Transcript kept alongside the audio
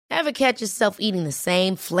Ever catch yourself eating the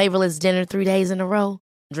same flavorless dinner 3 days in a row?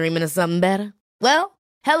 Dreaming of something better? Well,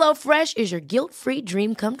 HelloFresh is your guilt-free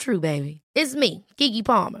dream come true, baby. It's me, Keke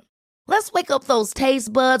Palmer. Let's wake up those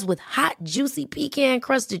taste buds with hot, juicy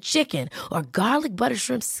pecan-crusted chicken or garlic butter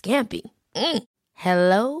shrimp scampi.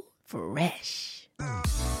 Hello Fresh.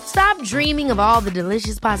 Stop dreaming of all the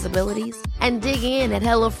delicious possibilities and dig in at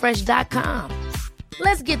HelloFresh.com.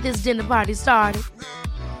 Let's get this dinner party started.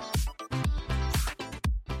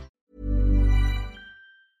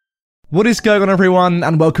 What is going on, everyone,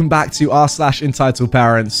 and welcome back to r/Entitled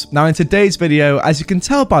Parents. Now, in today's video, as you can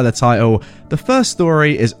tell by the title, the first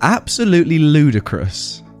story is absolutely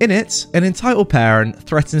ludicrous. In it, an entitled parent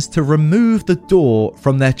threatens to remove the door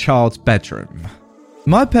from their child's bedroom.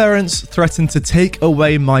 My parents threatened to take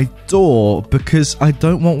away my door because I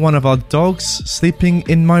don't want one of our dogs sleeping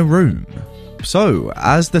in my room. So,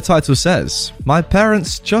 as the title says, my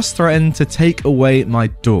parents just threatened to take away my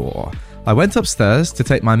door. I went upstairs to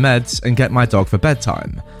take my meds and get my dog for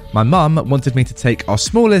bedtime. My mum wanted me to take our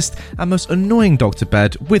smallest and most annoying dog to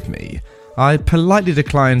bed with me. I politely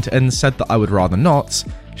declined and said that I would rather not.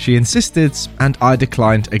 She insisted and I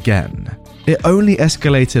declined again. It only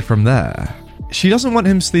escalated from there. She doesn't want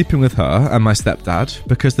him sleeping with her and my stepdad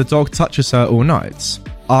because the dog touches her all night.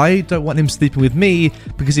 I don't want him sleeping with me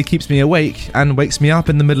because he keeps me awake and wakes me up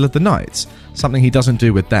in the middle of the night, something he doesn't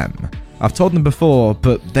do with them. I've told them before,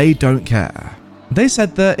 but they don't care. They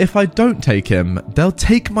said that if I don't take him, they'll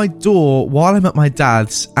take my door while I'm at my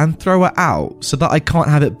dad's and throw it out so that I can't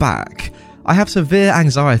have it back. I have severe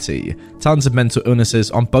anxiety, tons of mental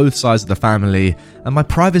illnesses on both sides of the family, and my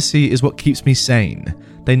privacy is what keeps me sane.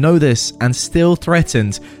 They know this and still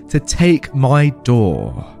threatened to take my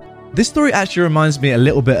door. This story actually reminds me a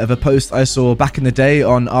little bit of a post I saw back in the day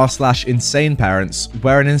on r/Insane Parents,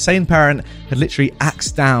 where an insane parent had literally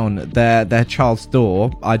axed down their child's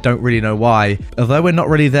door. I don't really know why. Although we're not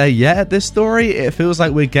really there yet at this story, it feels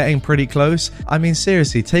like we're getting pretty close. I mean,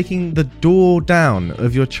 seriously, taking the door down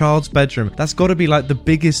of your child's bedroom, that's got to be like the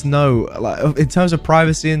biggest no, like in terms of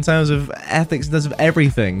privacy, in terms of ethics, in terms of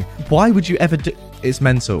everything. Why would you ever do... It's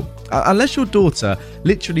mental. Unless your daughter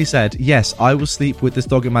literally said, yes, I will sleep with this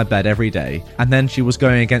dog in my bed every day, and then she was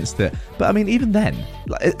going against it. But I mean, even then,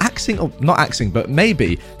 like, axing, or not axing, but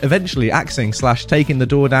maybe eventually axing / taking the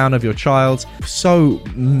door down of your child, so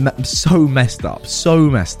messed up.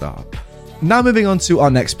 Now moving on to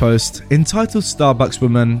our next post, entitled Starbucks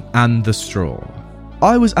Woman and the Straw.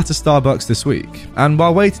 I was at a Starbucks this week, and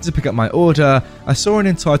while waiting to pick up my order, I saw an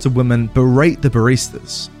entitled woman berate the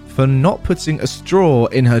baristas for not putting a straw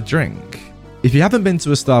in her drink. If you haven't been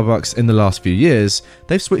to a Starbucks in the last few years,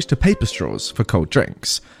 they've switched to paper straws for cold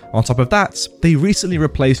drinks. On top of that, they recently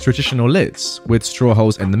replaced traditional lids with straw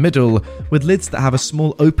holes in the middle with lids that have a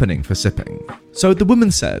small opening for sipping. So the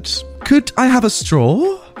woman said, "Could I have a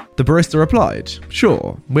straw?" The barista replied,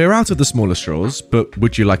 "Sure, we're out of the smaller straws, but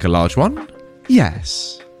would you like a large one?"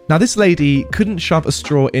 "Yes." Now, this lady couldn't shove a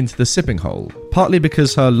straw into the sipping hole, partly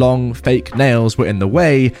because her long, fake nails were in the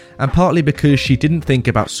way, and partly because she didn't think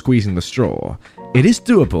about squeezing the straw. It is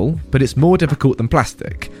doable, but it's more difficult than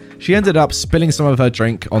plastic. She ended up spilling some of her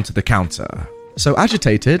drink onto the counter. So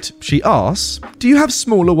agitated, she asks, "Do you have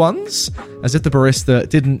smaller ones?" As if the barista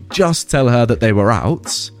didn't just tell her that they were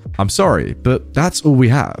out. "I'm sorry, but that's all we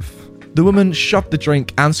have." The woman shoved the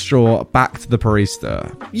drink and straw back to the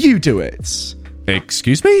barista. "You do it."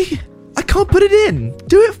 "Excuse me? I can't put it in.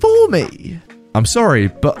 Do it for me." "I'm sorry,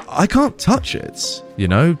 but I can't touch it. You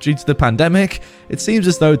know, due to the pandemic, it seems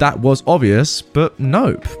as though that was obvious, but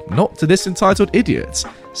nope, not to this entitled idiot.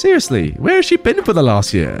 Seriously, where has she been for the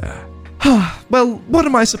last year?" "Well, what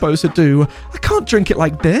am I supposed to do? I can't drink it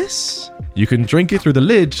like this." "You can drink it through the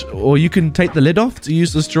lid, or you can take the lid off to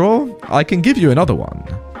use the straw. I can give you another one."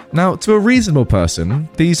 Now, to a reasonable person,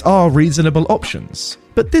 these are reasonable options.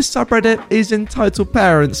 But this subreddit is entitled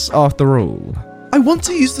parents after all. "I want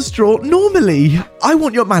to use the straw normally. I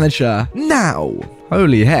want your manager now."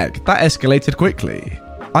 Holy heck, that escalated quickly.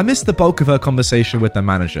 I missed the bulk of her conversation with the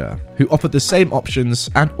manager, who offered the same options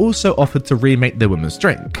and also offered to remake the woman's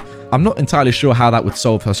drink. I'm not entirely sure how that would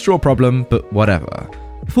solve her straw problem, but whatever.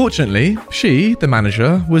 Fortunately, she, the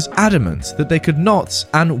manager, was adamant that they could not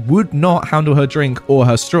and would not handle her drink or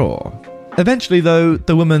her straw. Eventually, though,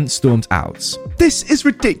 the woman stormed out. "This is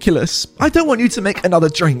ridiculous. I don't want you to make another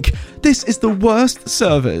drink. This is the worst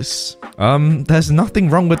service." There's nothing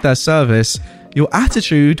wrong with their service. Your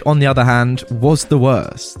attitude, on the other hand, was the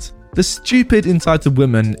worst. The stupid entitled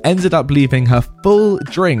woman ended up leaving her full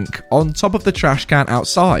drink on top of the trash can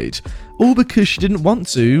outside, all because she didn't want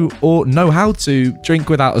to, or know how to, drink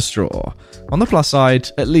without a straw. On the plus side,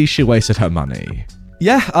 at least she wasted her money.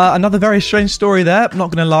 Another very strange story there,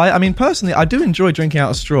 not going to lie. I mean, personally, I do enjoy drinking out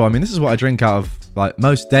of straw. I mean, this is what I drink out of, like,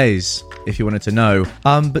 most days, if you wanted to know.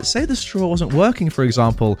 But say the straw wasn't working, for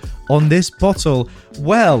example, on this bottle.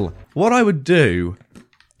 Well, what I would do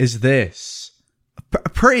is this. A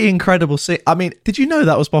pretty incredible scene. I mean, did you know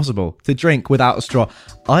that was possible, to drink without a straw?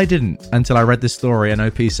 I didn't until I read this story and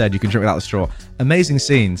OP said you can drink without a straw. Amazing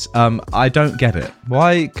scenes. I don't get it.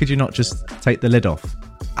 Why could you not just take the lid off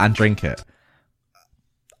and drink it?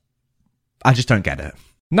 I just don't get it.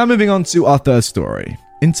 Now moving on to our third story.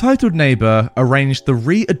 Entitled neighbour arranged the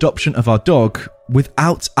re-adoption of our dog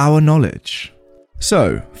without our knowledge.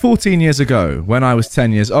 So, 14 years ago, when I was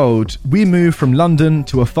 10 years old, we moved from London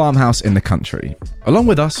to a farmhouse in the country. Along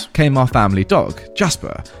with us came our family dog,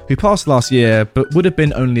 Jasper, who passed last year but would have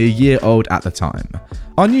been only a year old at the time.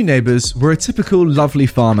 Our new neighbours were a typical lovely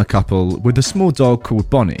farmer couple with a small dog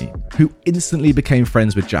called Bonnie, who instantly became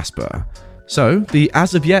friends with Jasper. So, the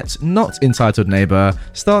as of yet not entitled neighbour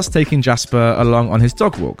starts taking Jasper along on his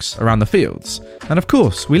dog walks around the fields, and of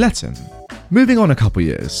course we let him. Moving on a couple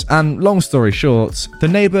years, and long story short, the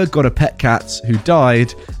neighbour got a pet cat who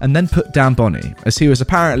died and then put down Bonnie, as he was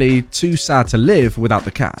apparently too sad to live without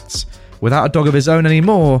the cat. Without a dog of his own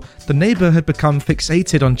anymore, the neighbour had become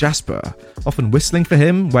fixated on Jasper, often whistling for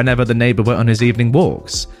him whenever the neighbour went on his evening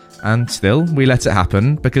walks. And still, we let it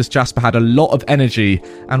happen because Jasper had a lot of energy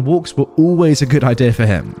and walks were always a good idea for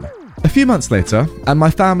him. A few months later, and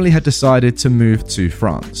my family had decided to move to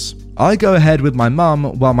France. I go ahead with my mum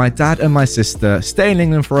while my dad and my sister stay in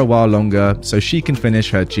England for a while longer so she can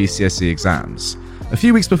finish her GCSE exams. A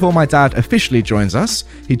few weeks before my dad officially joins us,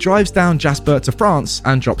 he drives down Jasper to France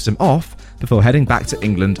and drops him off before heading back to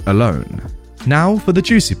England alone. Now for the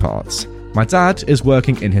juicy parts. My dad is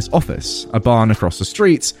working in his office, a barn across the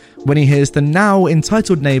street, when he hears the now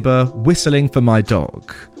entitled neighbour whistling for my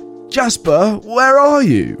dog. "Jasper, where are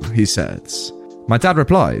you?" he says. My dad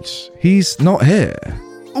replied, "He's not here."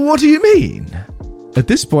 "What do you mean?" At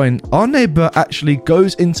this point, our neighbour actually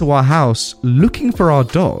goes into our house looking for our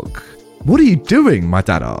dog. "What are you doing?" my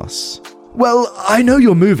dad asks. "Well, I know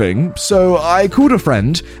you're moving, so I called a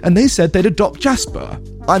friend and they said they'd adopt Jasper.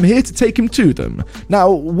 I'm here to take him to them.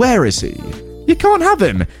 Now, where is he?" "You can't have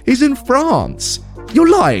him. He's in France." "You're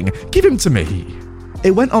lying. Give him to me."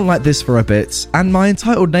 It went on like this for a bit, and my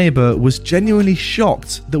entitled neighbour was genuinely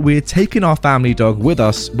shocked that we had taken our family dog with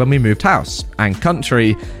us when we moved house and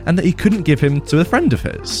country, and that he couldn't give him to a friend of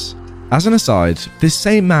his. As an aside, this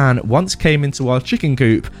same man once came into our chicken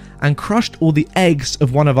coop and crushed all the eggs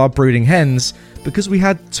of one of our brooding hens because we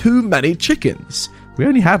had too many chickens. We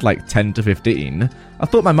only had like 10 to 15. I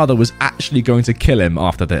thought my mother was actually going to kill him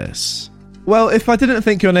after this. Well, if I didn't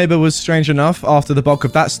think your neighbour was strange enough after the bulk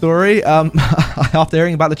of that story, after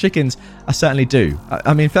hearing about the chickens, I certainly do.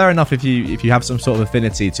 I mean, fair enough if you have some sort of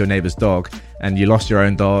affinity to your neighbour's dog and you lost your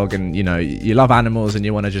own dog and, you know, you love animals and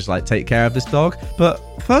you want to just like take care of this dog. But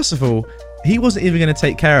first of all, he wasn't even going to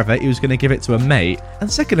take care of it. He was going to give it to a mate.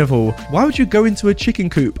 And second of all, why would you go into a chicken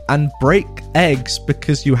coop and break eggs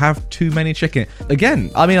because you have too many chicken? Again,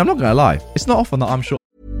 I mean, I'm not going to lie. It's not often that I'm sure.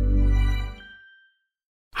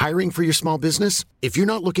 Hiring for your small business? If you're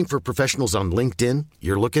not looking for professionals on LinkedIn,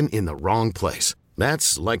 you're looking in the wrong place.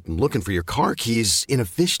 That's like looking for your car keys in a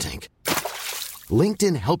fish tank.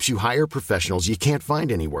 LinkedIn helps you hire professionals you can't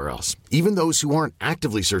find anywhere else, even those who aren't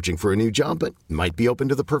actively searching for a new job but might be open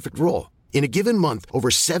to the perfect role. In a given month, over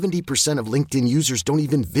 70% of LinkedIn users don't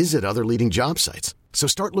even visit other leading job sites. So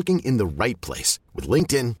start looking in the right place. With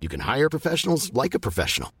LinkedIn, you can hire professionals like a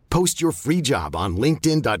professional. Post your free job on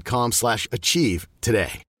linkedin.com/achieve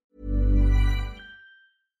today.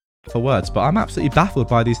 For words, but I'm absolutely baffled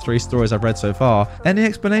by these 3 stories I've read so far. Any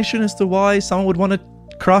explanation as to why someone would want to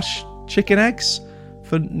crush chicken eggs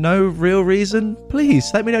for no real reason?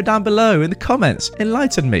 Please let me know down below in the comments.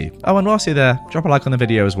 Enlighten me. Oh, and whilst you're there, drop a like on the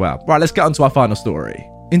video as well. Right, let's get on to our final story.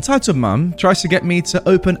 Entitled mum tries to get me to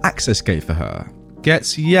open access gate for her.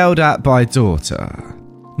 Gets yelled at by daughter.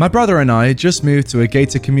 My brother and I just moved to a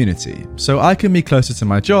gated community, so I can be closer to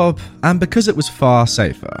my job, and because it was far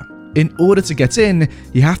safer. In order to get in,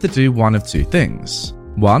 you have to do one of 2 things.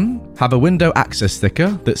 1, have a window access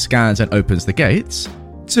sticker that scans and opens the gates.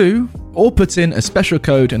 2, or put in a special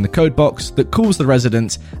code in the code box that calls the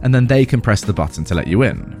resident and then they can press the button to let you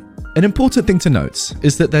in. An important thing to note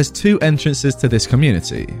is that there's 2 entrances to this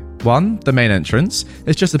community. 1, the main entrance,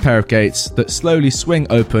 is just a pair of gates that slowly swing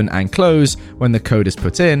open and close when the code is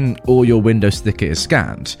put in or your window sticker is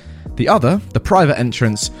scanned. The other, the private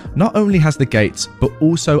entrance, not only has the gate, but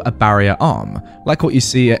also a barrier arm, like what you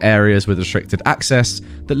see at areas with restricted access,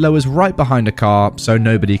 that lowers right behind a car so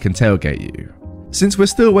nobody can tailgate you. Since we're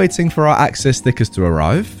still waiting for our access stickers to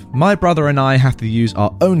arrive, my brother and I have to use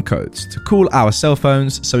our own codes to call our cell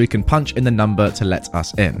phones so we can punch in the number to let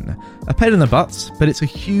us in. A pain in the butt, but it's a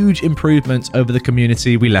huge improvement over the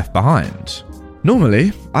community we left behind.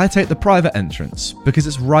 Normally, I take the private entrance because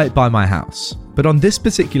it's right by my house, but on this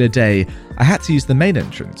particular day, I had to use the main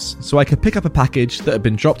entrance so I could pick up a package that had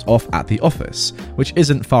been dropped off at the office, which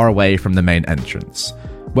isn't far away from the main entrance.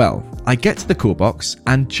 Well, I get to the call box,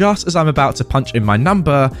 and just as I'm about to punch in my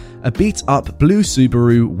number, a beat-up blue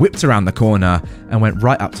Subaru whipped around the corner and went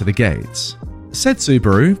right up to the gates. Said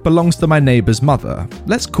Subaru belongs to my neighbour's mother.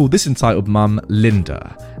 Let's call this entitled mum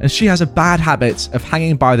Linda, and she has a bad habit of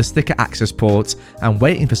hanging by the sticker access port and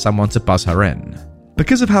waiting for someone to buzz her in.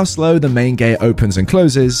 Because of how slow the main gate opens and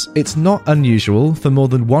closes, it's not unusual for more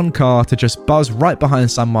than one car to just buzz right behind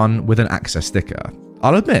someone with an access sticker.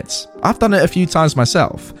 I'll admit, I've done it a few times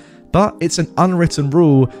myself, but it's an unwritten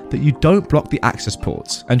rule that you don't block the access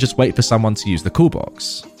port and just wait for someone to use the call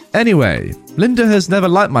box. Anyway, Linda has never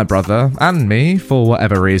liked my brother and me for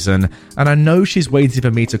whatever reason, and I know she's waiting for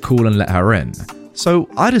me to call and let her in. So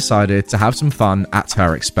I decided to have some fun at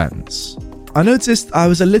her expense. I noticed I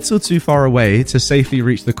was a little too far away to safely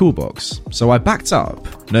reach the call box, so I backed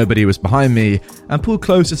up, nobody was behind me, and pulled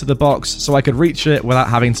closer to the box so I could reach it without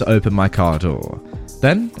having to open my car door.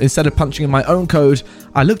 Then, instead of punching in my own code,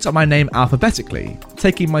 I looked up my name alphabetically,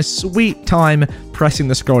 taking my sweet time pressing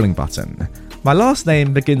the scrolling button. My last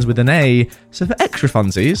name begins with an A, so for extra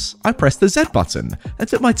funsies, I pressed the Z button and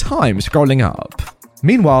took my time scrolling up.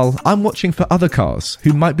 Meanwhile, I'm watching for other cars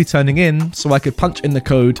who might be turning in so I could punch in the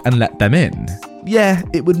code and let them in. Yeah,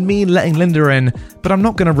 it would mean letting Linda in, but I'm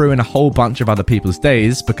not going to ruin a whole bunch of other people's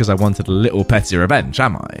days because I wanted a little petty revenge,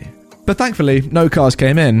 am I? But thankfully, no cars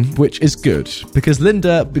came in, which is good, because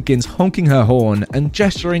Linda begins honking her horn and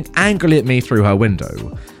gesturing angrily at me through her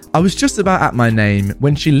window. I was just about at my name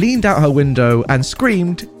when she leaned out her window and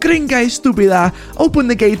screamed, "Gringa estúpida, open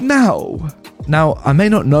the gate now!" Now, I may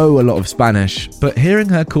not know a lot of Spanish, but hearing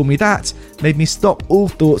her call me that made me stop all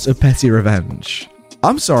thoughts of petty revenge.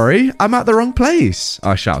 "I'm sorry, I'm at the wrong place,"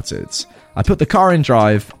 I shouted. I put the car in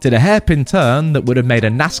drive, did a hairpin turn that would have made a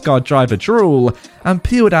NASCAR driver drool, and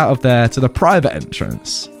peeled out of there to the private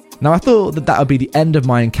entrance. Now, I thought that would be the end of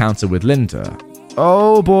my encounter with Linda.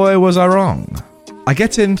 Oh boy, was I wrong. I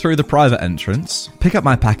get in through the private entrance, pick up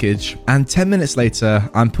my package, and 10 minutes later,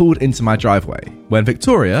 I'm pulled into my driveway, when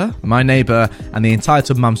Victoria, my neighbour and the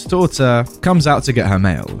entitled mum's daughter, comes out to get her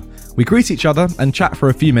mail. We greet each other and chat for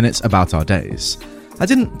a few minutes about our days. I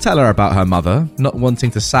didn't tell her about her mother, not wanting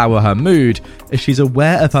to sour her mood, as she's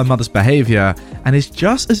aware of her mother's behaviour and is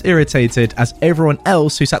just as irritated as everyone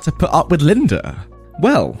else who's had to put up with Linda.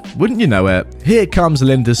 Well, wouldn't you know it, here comes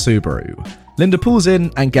Linda's Subaru. Linda pulls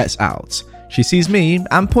in and gets out. She sees me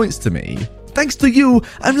and points to me. "Thanks to you,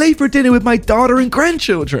 I'm late for dinner with my daughter and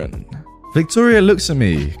grandchildren." Victoria looks at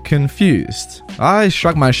me, confused. I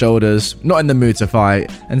shrug my shoulders, not in the mood to fight,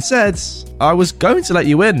 and said, "I was going to let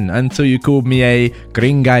you in until you called me a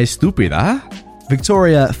gringa estúpida."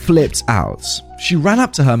 Victoria flipped out. She ran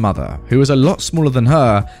up to her mother, who was a lot smaller than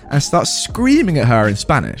her, and starts screaming at her in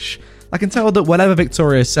Spanish. I can tell that whatever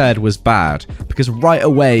Victoria said was bad, because right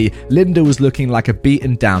away, Linda was looking like a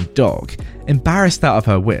beaten down dog, embarrassed out of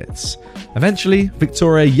her wits. Eventually,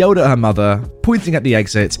 Victoria yelled at her mother, pointing at the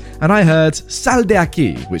exit, and I heard, "Sal de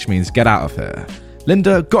aquí," which means get out of here.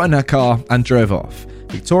 Linda got in her car and drove off.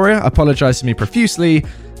 Victoria apologised to me profusely.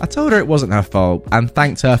 I told her it wasn't her fault and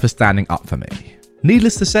thanked her for standing up for me.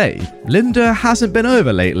 Needless to say, Linda hasn't been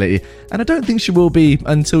over lately, and I don't think she will be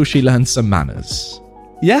until she learns some manners.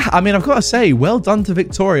 Yeah, I mean, I've got to say, well done to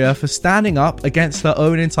Victoria for standing up against her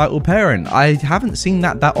own entitled parent. I haven't seen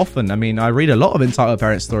that often. I mean, I read a lot of entitled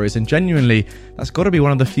parent stories, and genuinely, that's got to be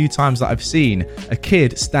one of the few times that I've seen a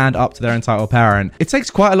kid stand up to their entitled parent. It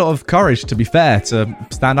takes quite a lot of courage, to be fair, to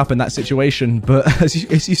stand up in that situation, but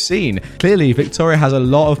as you've seen, clearly Victoria has a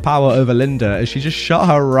lot of power over Linda, as she just shut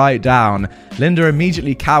her right down. Linda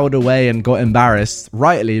immediately cowered away and got embarrassed,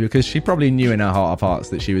 rightly, because she probably knew in her heart of hearts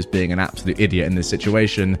that she was being an absolute idiot in this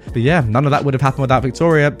situation. But yeah, none of that would have happened without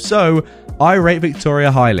Victoria, so I rate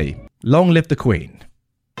Victoria highly. Long live the Queen.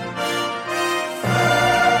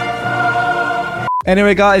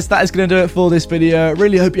 Anyway guys, that is going to do it for this video.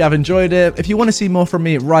 Really hope you have enjoyed it. If you want to see more from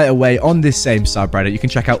me right away on this same subreddit, you can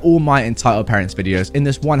check out all my entitled parents videos in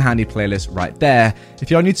this one handy playlist right there.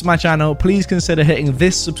 If you're new to my channel, please consider hitting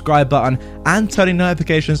this subscribe button and turning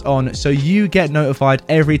notifications on so you get notified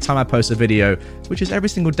every time I post a video, which is every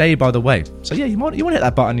single day, by the way. So yeah, you want to hit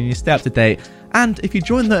that button and you stay up to date. And if you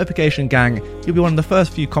join the notification gang, you'll be one of the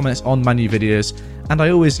first few comments on my new videos. And I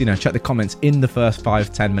always, check the comments in the first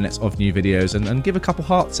 5-10 minutes of new videos and give a couple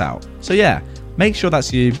hearts out. So yeah, make sure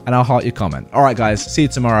that's you and I'll heart your comment. All right, guys, see you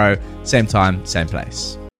tomorrow. Same time, same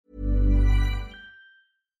place.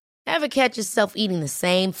 Ever catch yourself eating the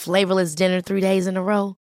same flavorless dinner 3 days in a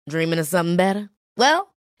row? Dreaming of something better?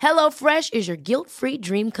 Well, HelloFresh is your guilt-free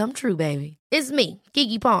dream come true, baby. It's me,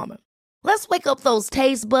 Keke Palmer. Let's wake up those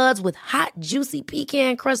taste buds with hot, juicy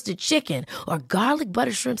pecan-crusted chicken or garlic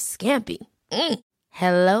butter shrimp scampi.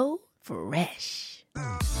 Hello Fresh.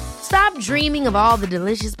 Stop dreaming of all the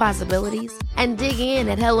delicious possibilities and dig in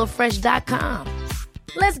at HelloFresh.com.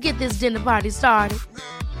 Let's get this dinner party started.